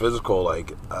 I think physical,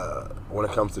 when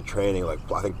it comes to training, I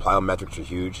think plyometrics are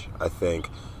huge. I think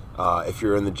if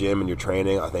you're in the gym and you're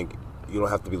training, I think you don't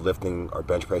have to be lifting or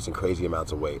bench pressing crazy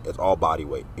amounts of weight. It's all body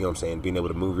weight. You know what I'm saying? Being able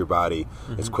to move your body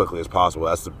as quickly as possible.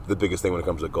 That's the biggest thing when it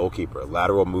comes to a goalkeeper.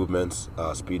 Lateral movements,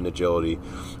 speed and agility,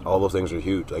 all those things are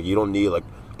huge. You don't need,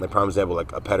 prime example, a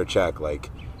Petr Cech,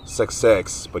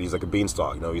 6'6", but he's like a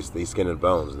beanstalk. He's skin and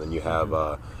bones. And then you have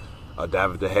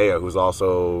David De Gea, who's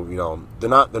also, they're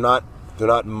not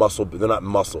muscle. You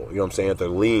know what I'm saying? They're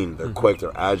lean, they're quick,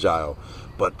 they're agile,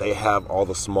 but they have all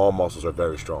the small muscles are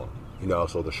very strong.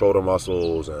 So the shoulder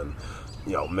muscles and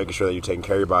making sure that you're taking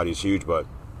care of your body is huge. But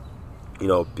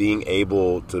being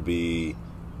able to be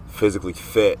physically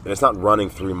fit, and it's not running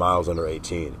 3 miles under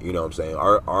 18. You know what I'm saying?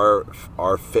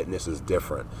 Our fitness is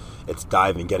different. It's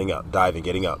diving, getting up, diving,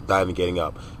 getting up, diving, getting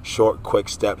up. Short, quick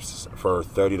steps for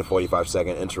 30 to 45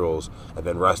 second intervals, and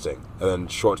then resting, and then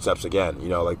short steps again. You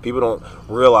know, like, people don't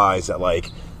realize that, like,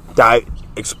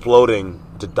 exploding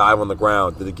to dive on the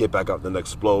ground, to get back up, then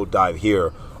explode, dive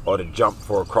here, or to jump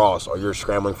for a cross, or you're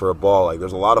scrambling for a ball. Like,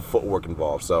 there's a lot of footwork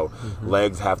involved. So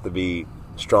legs have to be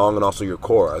strong, and also your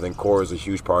core. I think core is a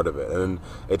huge part of it. And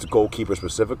it's goalkeeper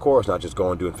specific core. It's not just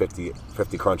going doing 50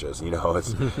 crunches. You know,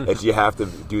 it's you have to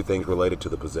do things related to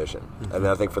the position. And then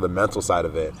I think for the mental side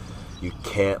of it, you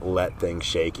can't let things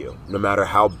shake you, no matter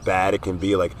how bad it can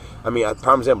be. Like, I mean,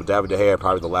 prime example, David De Gea,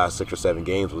 probably the last 6 or 7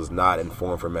 games, was not in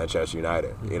form for Manchester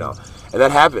United, you know. And that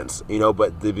happens, you know,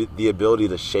 but the ability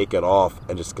to shake it off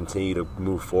and just continue to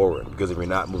move forward, because if you're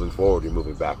not moving forward, you're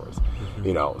moving backwards,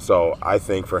 you know. So I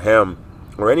think for him,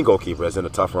 or any goalkeeper that's in a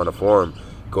tough run of form,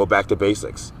 go back to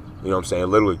basics. You know what I'm saying?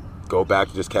 Literally, go back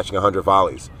to just catching 100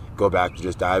 volleys. Go back to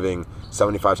just diving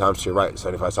 75 times to your right,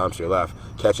 75 times to your left,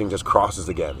 catching just crosses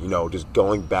again. You know, just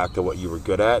going back to what you were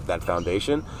good at, that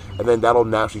foundation, and then that'll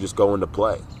naturally just go into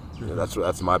play. You know,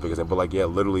 that's my biggest thing. But, like, yeah,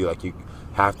 literally, like, you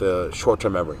have to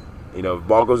short-term memory. You know, if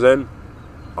ball goes in,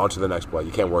 on to the next play.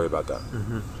 You can't worry about that.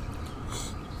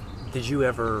 Did you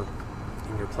ever,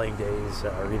 in your playing days,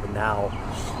 or even now,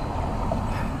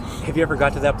 have you ever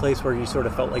got to that place where you sort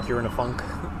of felt like you're in a funk?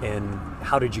 And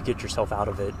how did you get yourself out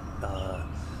of it?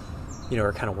 You know,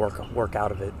 or kind of work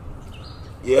out of it?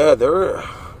 Yeah,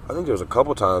 I think there was a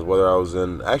couple times, whether I was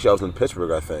in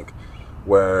Pittsburgh, I think,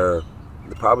 where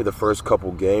probably the first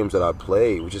couple games that I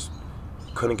played, we just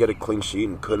couldn't get a clean sheet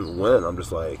and couldn't win. I'm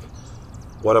just like,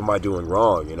 what am I doing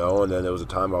wrong, you know? And then there was a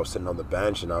time I was sitting on the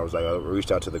bench, and I was like, I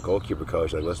reached out to the goalkeeper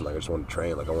coach, like, listen, like, I just want to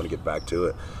train, like, I want to get back to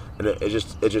it. And it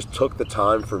just took the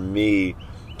time for me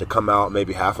to come out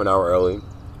maybe half an hour early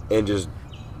and just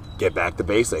get back to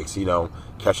basics, you know,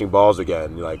 catching balls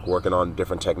again, like, working on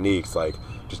different techniques, like,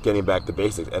 just getting back to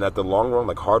basics. And at the long run,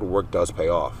 like, hard work does pay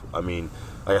off. I mean,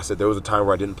 like I said, there was a time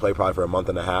where I didn't play probably for a month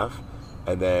and a half,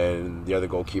 and then the other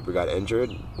goalkeeper got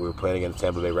injured. We were playing against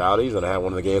Tampa Bay Rowdies, and I had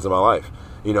one of the games of my life,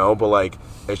 you know. But, like,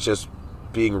 it's just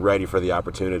being ready for the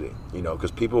opportunity, you know, because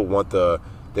people want the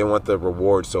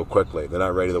reward so quickly. They're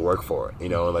not ready to work for it, you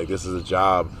know. And, like, this is a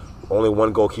job only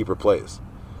one goalkeeper plays.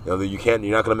 You know, you're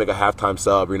not going to make a halftime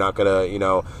sub. You're not going to, you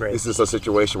know, This is a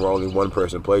situation where only one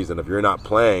person plays. And if you're not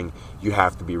playing, you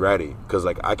have to be ready. Because,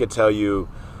 like, I could tell you,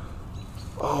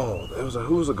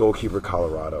 who was a goalkeeper in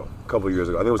Colorado a couple of years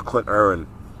ago? I think it was Clint Irwin.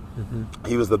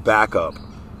 He was the backup,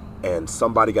 and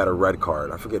somebody got a red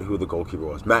card. I forget who the goalkeeper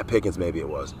was. Matt Pickens, maybe it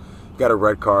was. He got a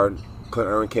red card. Clint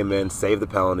Irwin came in, saved the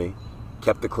penalty,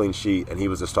 kept the clean sheet, and he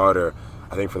was the starter,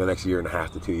 I think, for the next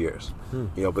 1.5 to 2 years.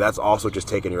 You know, but that's also just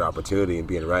taking your opportunity and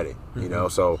being ready, you know.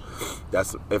 So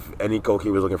that's, if any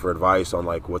goalkeeper is looking for advice on,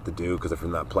 like, what to do, because if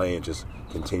you're not playing, just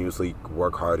continuously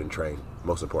work hard and train.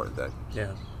 Most important thing.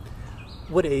 Yeah.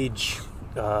 What age,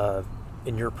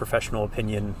 in your professional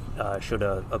opinion, should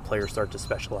a player start to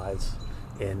specialize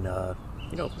in,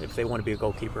 you know, if they want to be a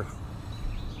goalkeeper?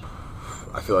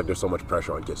 I feel like there's so much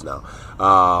pressure on kids now.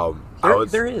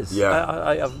 There is. Yeah.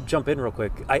 I'll jump in real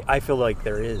quick. I feel like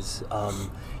there is.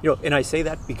 You know, and I say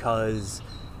that because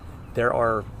there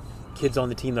are kids on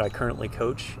the team that I currently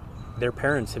coach. Their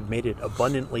parents have made it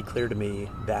abundantly clear to me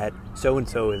that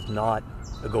so-and-so is not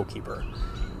a goalkeeper.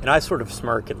 And I sort of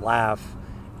smirk and laugh.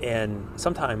 And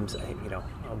sometimes, you know,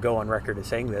 I'll go on record as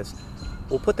saying this,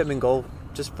 we'll put them in goal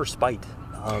just for spite.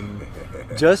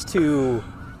 Just to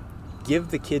give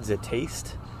the kids a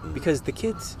taste, because the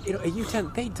kids, you know, at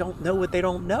U10, they don't know what they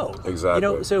don't know. Exactly. You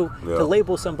know, so to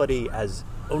label somebody as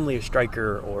only a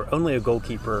striker or only a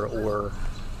goalkeeper, or,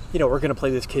 you know, we're going to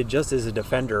play this kid just as a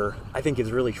defender, I think is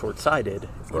really short-sighted,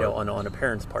 you know, on a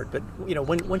parent's part. But, you know,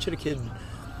 when should a kid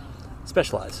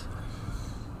specialize?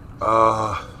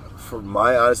 For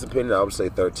my honest opinion, I would say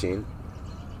 13.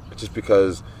 Just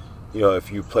because, you know,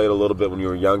 if you played a little bit when you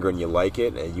were younger and you like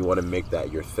it and you want to make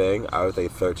that your thing, I would say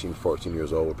 13, 14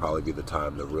 years old would probably be the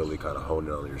time to really kind of hone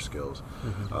in on your skills.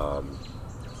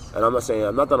 And I'm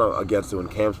not that I'm against doing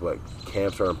camps, but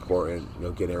camps are important. You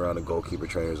know, getting around a goalkeeper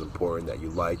trainer is important that you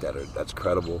like, that's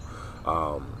credible,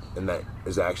 and that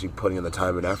is actually putting in the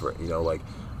time and effort. You know, like,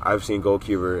 I've seen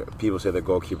people say they're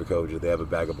goalkeeper coaches, they have a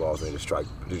bag of balls and they just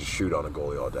shoot on a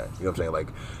goalie all day. You know what I'm saying? Like,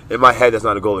 in my head, that's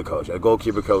not a goalie coach. A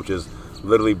goalkeeper coach is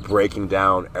literally breaking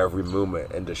down every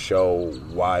movement and to show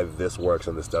why this works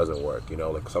and this doesn't work. You know,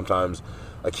 like, sometimes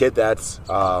a kid that's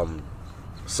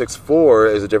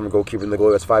 6'4" is a different goalkeeper than the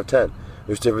goalie that's 5'10".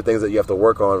 There's different things that you have to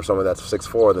work on for someone that's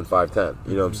 6'4" than 5'10".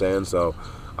 You know what I'm saying? So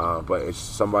But it's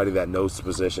somebody that knows the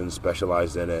position,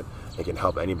 specialized in it, and can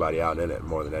help anybody out in it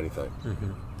more than anything.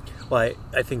 Mm-hmm. Well,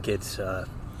 I think it's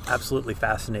absolutely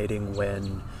fascinating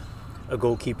when a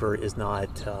goalkeeper is not,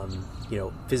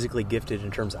 physically gifted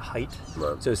in terms of height.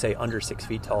 Right. So say under 6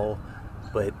 feet tall,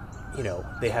 but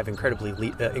they have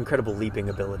incredible leaping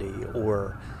ability,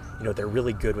 or they're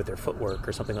really good with their footwork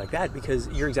or something like that. Because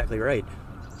you're exactly right.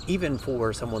 Even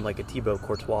for someone like a Thibaut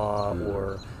Courtois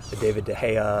or a David De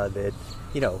Gea, that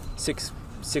 6'5",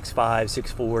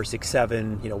 6'4",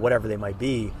 6'7", whatever they might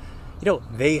be,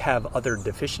 they have other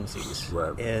deficiencies,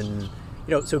 right. And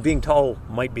so being tall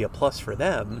might be a plus for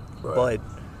them, right. But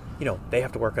they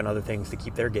have to work on other things to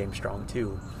keep their game strong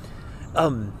too.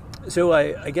 So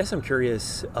I guess I'm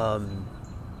curious,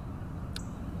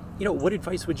 what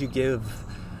advice would you give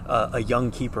a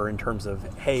young keeper in terms of,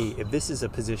 hey, if this is a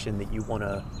position that you want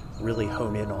to really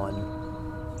hone in on,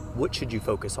 what should you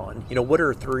focus on? What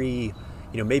are 3,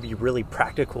 maybe really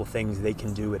practical things they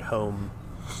can do at home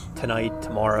tonight,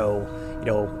 tomorrow,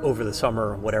 over the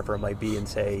summer, whatever it might be, and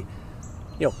say,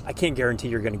 I can't guarantee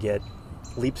you're going to get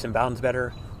leaps and bounds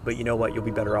better, but you know what? You'll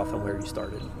be better off than where you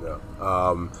started. Yeah.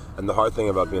 And the hard thing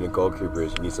about being a goalkeeper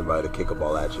is you need somebody to kick a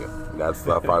ball at you. That's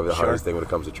probably the hardest thing when it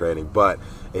comes to training. But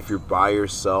if you're by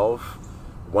yourself,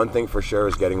 one thing for sure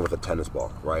is getting with a tennis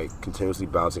ball, right? Continuously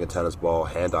bouncing a tennis ball,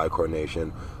 hand-eye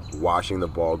coordination, watching the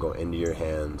ball go into your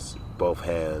hands, both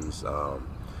hands,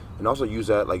 and also use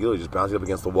that, like, literally just bouncing up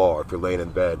against the wall, or if you're laying in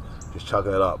bed, just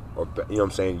chucking it up, or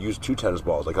use 2 tennis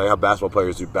balls, like how basketball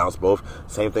players do, bounce both.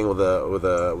 Same thing with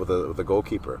a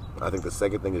goalkeeper. I think the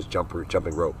second thing is jumping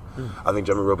rope. I think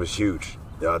jumping rope is huge.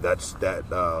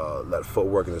 That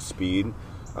footwork and the speed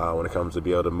when it comes to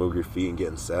be able to move your feet and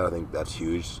getting set. I think that's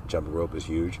huge. Jumping rope is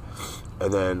huge.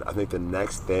 And then I think the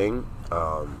next thing,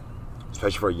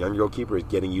 especially for a young goalkeeper, is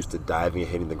getting used to diving and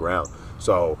hitting the ground.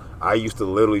 So I used to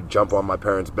literally jump on my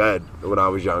parents' bed when I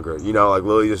was younger. Like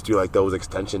literally just do like those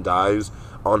extension dives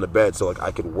on the bed, so like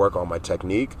I could work on my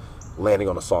technique landing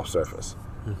on a soft surface.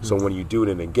 Mm-hmm. So when you do it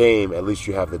in a game, at least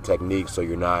you have the technique, so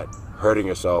you're not hurting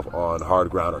yourself on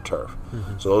hard ground or turf.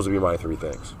 Mm-hmm. So those would be my 3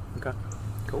 things. Okay,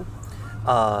 cool.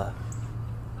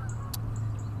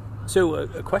 So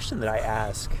a question that I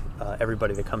ask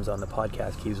everybody that comes on the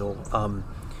podcast, Kiesel,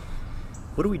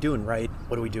 what are we doing right?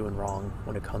 What are we doing wrong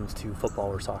when it comes to football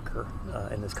or soccer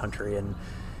in this country? And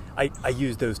I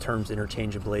use those terms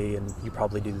interchangeably, and you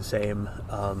probably do the same,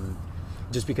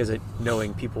 just because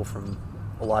knowing people from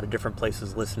a lot of different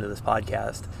places listen to this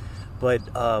podcast. But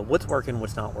what's working,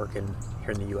 what's not working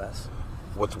here in the U.S.?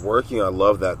 What's working, I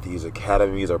love that these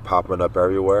academies are popping up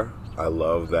everywhere. I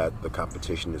love that the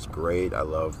competition is great. I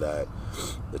love that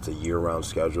it's a year-round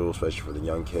schedule, especially for the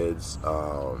young kids.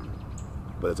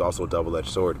 But it's also a double-edged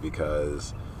sword,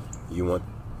 because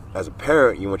as a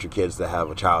parent, you want your kids to have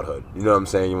a childhood. You know what I'm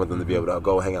saying? You want them to be able to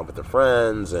go hang out with their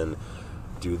friends and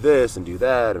do this and do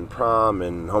that, and prom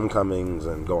and homecomings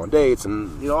and go on dates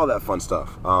and all that fun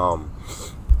stuff.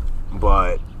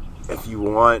 But if you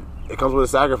want, it comes with a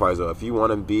sacrifice though. If you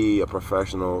want to be a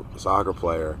professional soccer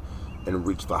player and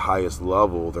reach the highest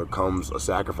level, there comes a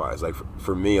sacrifice. Like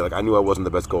for me, like I knew I wasn't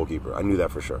the best goalkeeper. I knew that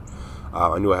for sure.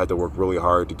 I knew I had to work really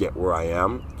hard to get where I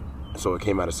am, so it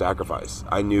came out of sacrifice.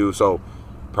 I knew, so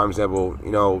prime example,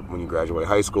 when you graduate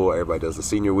high school, everybody does the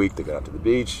senior week, they get out to the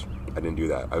beach. I didn't do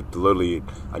that.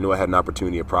 I knew I had an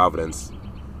opportunity at Providence.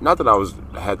 Not that I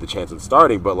had the chance of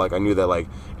starting, but like I knew that like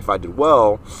if I did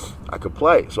well, I could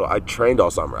play. So I trained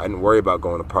all summer. I didn't worry about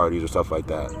going to parties or stuff like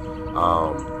that.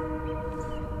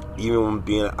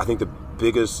 I think the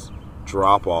biggest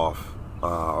drop off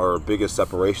or biggest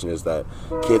separation is that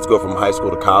kids go from high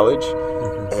school to college,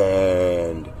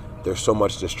 and there's so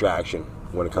much distraction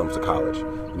when it comes to college.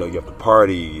 You have the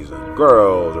parties and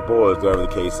girls or boys, whatever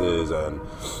the case is, and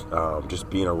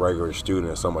just being a regular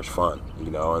student is so much fun,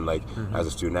 and like as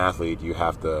a student athlete, you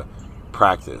have to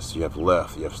practice, you have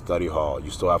lift, you have study hall, you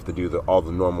still have to do all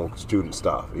the normal student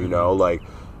stuff, like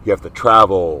you have to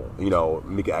travel,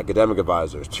 meet academic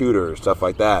advisors, tutors, stuff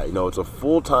like that. It's a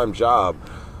full-time job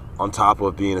on top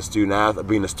of being a student,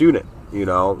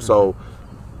 So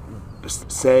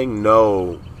saying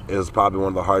no is probably one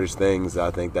of the hardest things that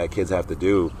I think that kids have to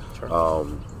do. Sure.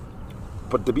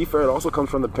 But to be fair, it also comes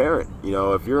from the parent.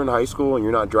 If you're in high school and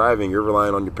you're not driving, you're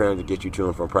relying on your parent to get you to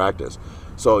and from practice.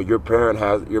 So your parents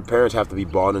have to be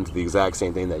bought into the exact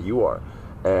same thing that you are.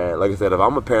 And like I said, if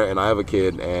I'm a parent and I have a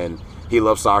kid and he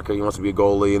loves soccer, he wants to be a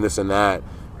goalie and this and that,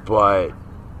 but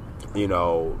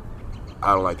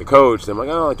I don't like the coach, then I'm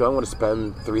like, do I want to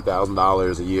spend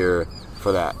 $3,000 a year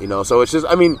for that? So it's just,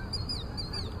 you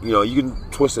can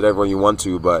twist it everywhere you want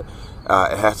to, but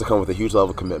it has to come with a huge level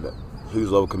of commitment. huge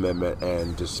level of commitment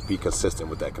and just be consistent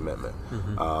with that commitment.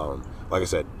 Like I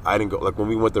said, I didn't go, like when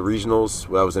we went to regionals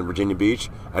when I was in Virginia Beach,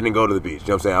 I didn't go to the beach. You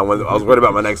know what I'm saying? I was worried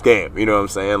about my next game. You know what I'm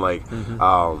saying? Like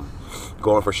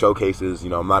going for showcases,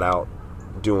 I'm not out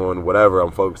doing whatever.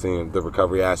 I'm focusing on the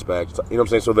recovery aspect. You know what I'm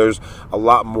saying? So there's a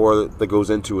lot more that goes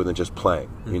into it than just playing.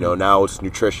 Now it's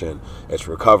nutrition, it's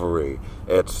recovery,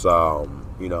 it's,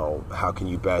 how can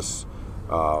you best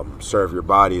serve your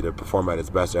body to perform at its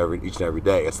best each and every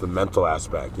day. It's the mental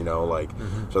aspect, so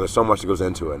there's so much that goes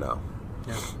into it now.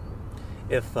 Yeah.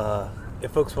 If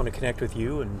folks want to connect with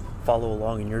you and follow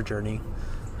along in your journey,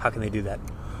 how can they do that?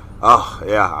 Oh,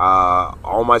 yeah.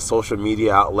 All my social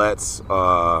media outlets,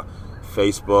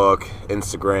 Facebook,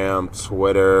 Instagram,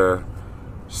 Twitter,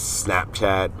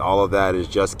 Snapchat, all of that is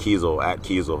just Kiesel, at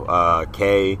Kiesel.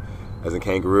 K as in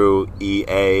kangaroo,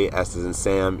 E-A, S as in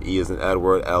Sam, E as in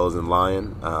Edward, L as in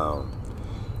lion.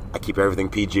 I keep everything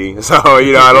PG, so,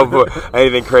 I don't put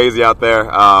anything crazy out there.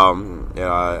 I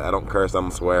don't curse, I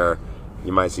don't swear.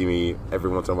 You might see me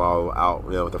every once in a while out,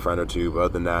 with a friend or two, but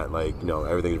other than that,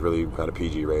 everything's really kind of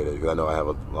PG rated because I know I have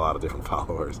a lot of different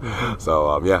followers.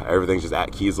 So, everything's just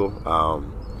at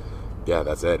Kiesel.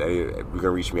 That's it. You can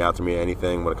reach me out to me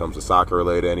anything when it comes to soccer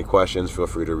related. Any questions, feel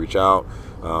free to reach out.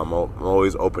 I'm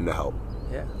always open to help.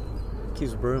 Yeah.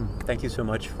 Kiesel Broom, thank you so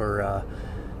much for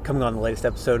coming on the latest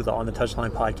episode of the On the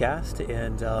Touchline podcast.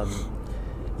 And,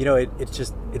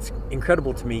 it's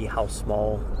incredible to me how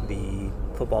small the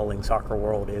footballing soccer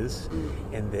world is,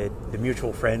 and the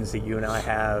mutual friends that you and I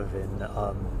have, and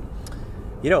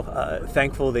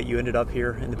thankful that you ended up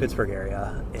here in the Pittsburgh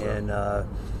area, and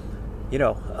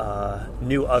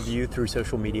knew of you through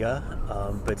social media,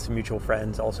 but some mutual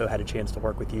friends also had a chance to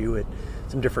work with you at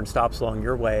some different stops along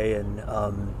your way, and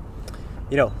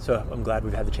so I'm glad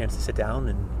we've had the chance to sit down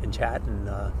and chat, and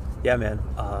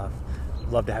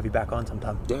love to have you back on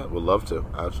sometime. Yeah, would love to.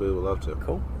 Absolutely would love to.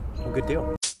 Cool. Well, good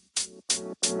deal.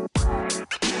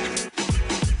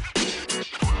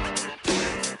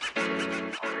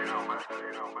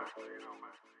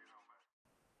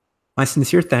 My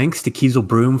sincere thanks to Kiesel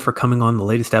Broom for coming on the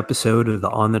latest episode of the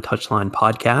On the Touchline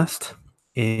podcast.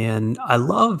 And I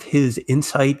love his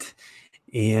insight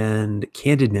and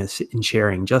candidness in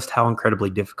sharing just how incredibly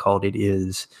difficult it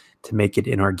is to make it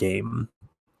in our game.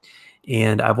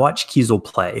 And I've watched Kiesel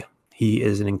play. He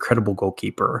is an incredible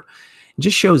goalkeeper. It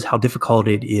just shows how difficult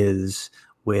it is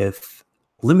with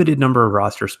limited number of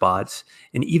roster spots,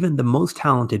 and even the most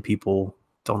talented people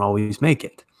don't always make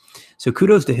it. So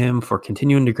kudos to him for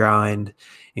continuing to grind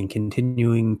and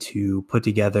continuing to put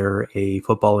together a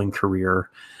footballing career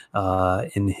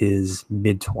in his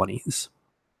mid-20s.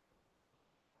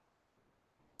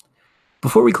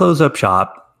 Before we close up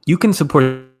shop, you can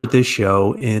support this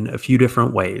show in a few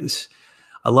different ways.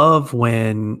 I love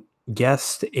when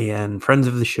guests and friends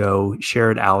of the show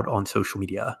share it out on social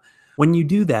media. When you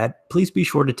do that, please be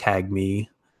sure to tag me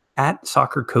at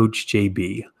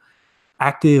SoccerCoachJB.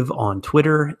 Active on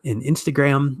Twitter and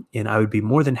Instagram, and I would be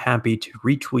more than happy to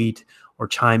retweet or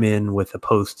chime in with a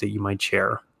post that you might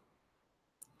share.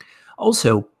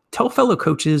 Also, tell fellow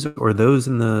coaches or those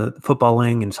in the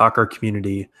footballing and soccer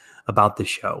community about the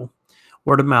show.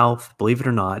 Word of mouth, believe it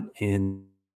or not, in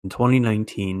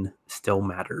 2019 still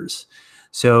matters.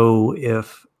 So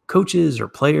if coaches or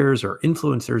players or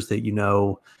influencers that you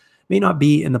know may not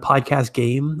be in the podcast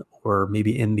game or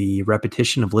maybe in the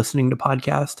repetition of listening to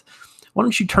podcasts, why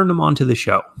don't you turn them on to the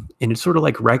show? And it's sort of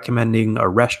like recommending a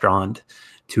restaurant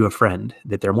to a friend,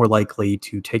 that they're more likely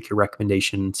to take your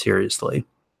recommendation seriously.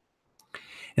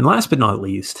 And last but not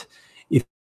least, if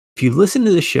you listen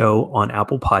to the show on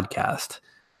Apple Podcast,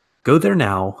 go there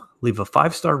now, leave a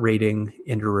 5-star rating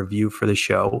and a review for the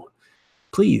show.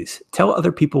 Please tell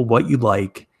other people what you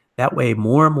like. That way,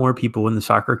 more and more people in the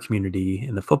soccer community,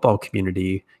 in the football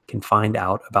community, can find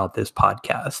out about this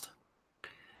podcast.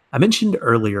 I mentioned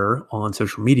earlier on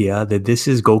social media that this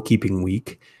is goalkeeping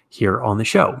week here on the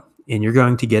show, and you're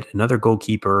going to get another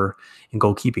goalkeeper and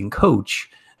goalkeeping coach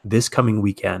this coming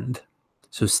weekend.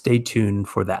 So stay tuned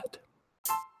for that.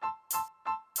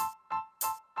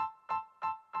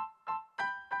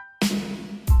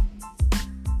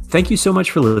 Thank you so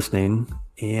much for listening,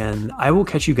 and I will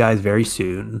catch you guys very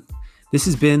soon. This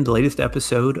has been the latest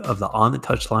episode of the On the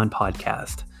Touchline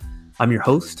podcast. I'm your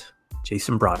host,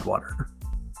 Jason Broadwater.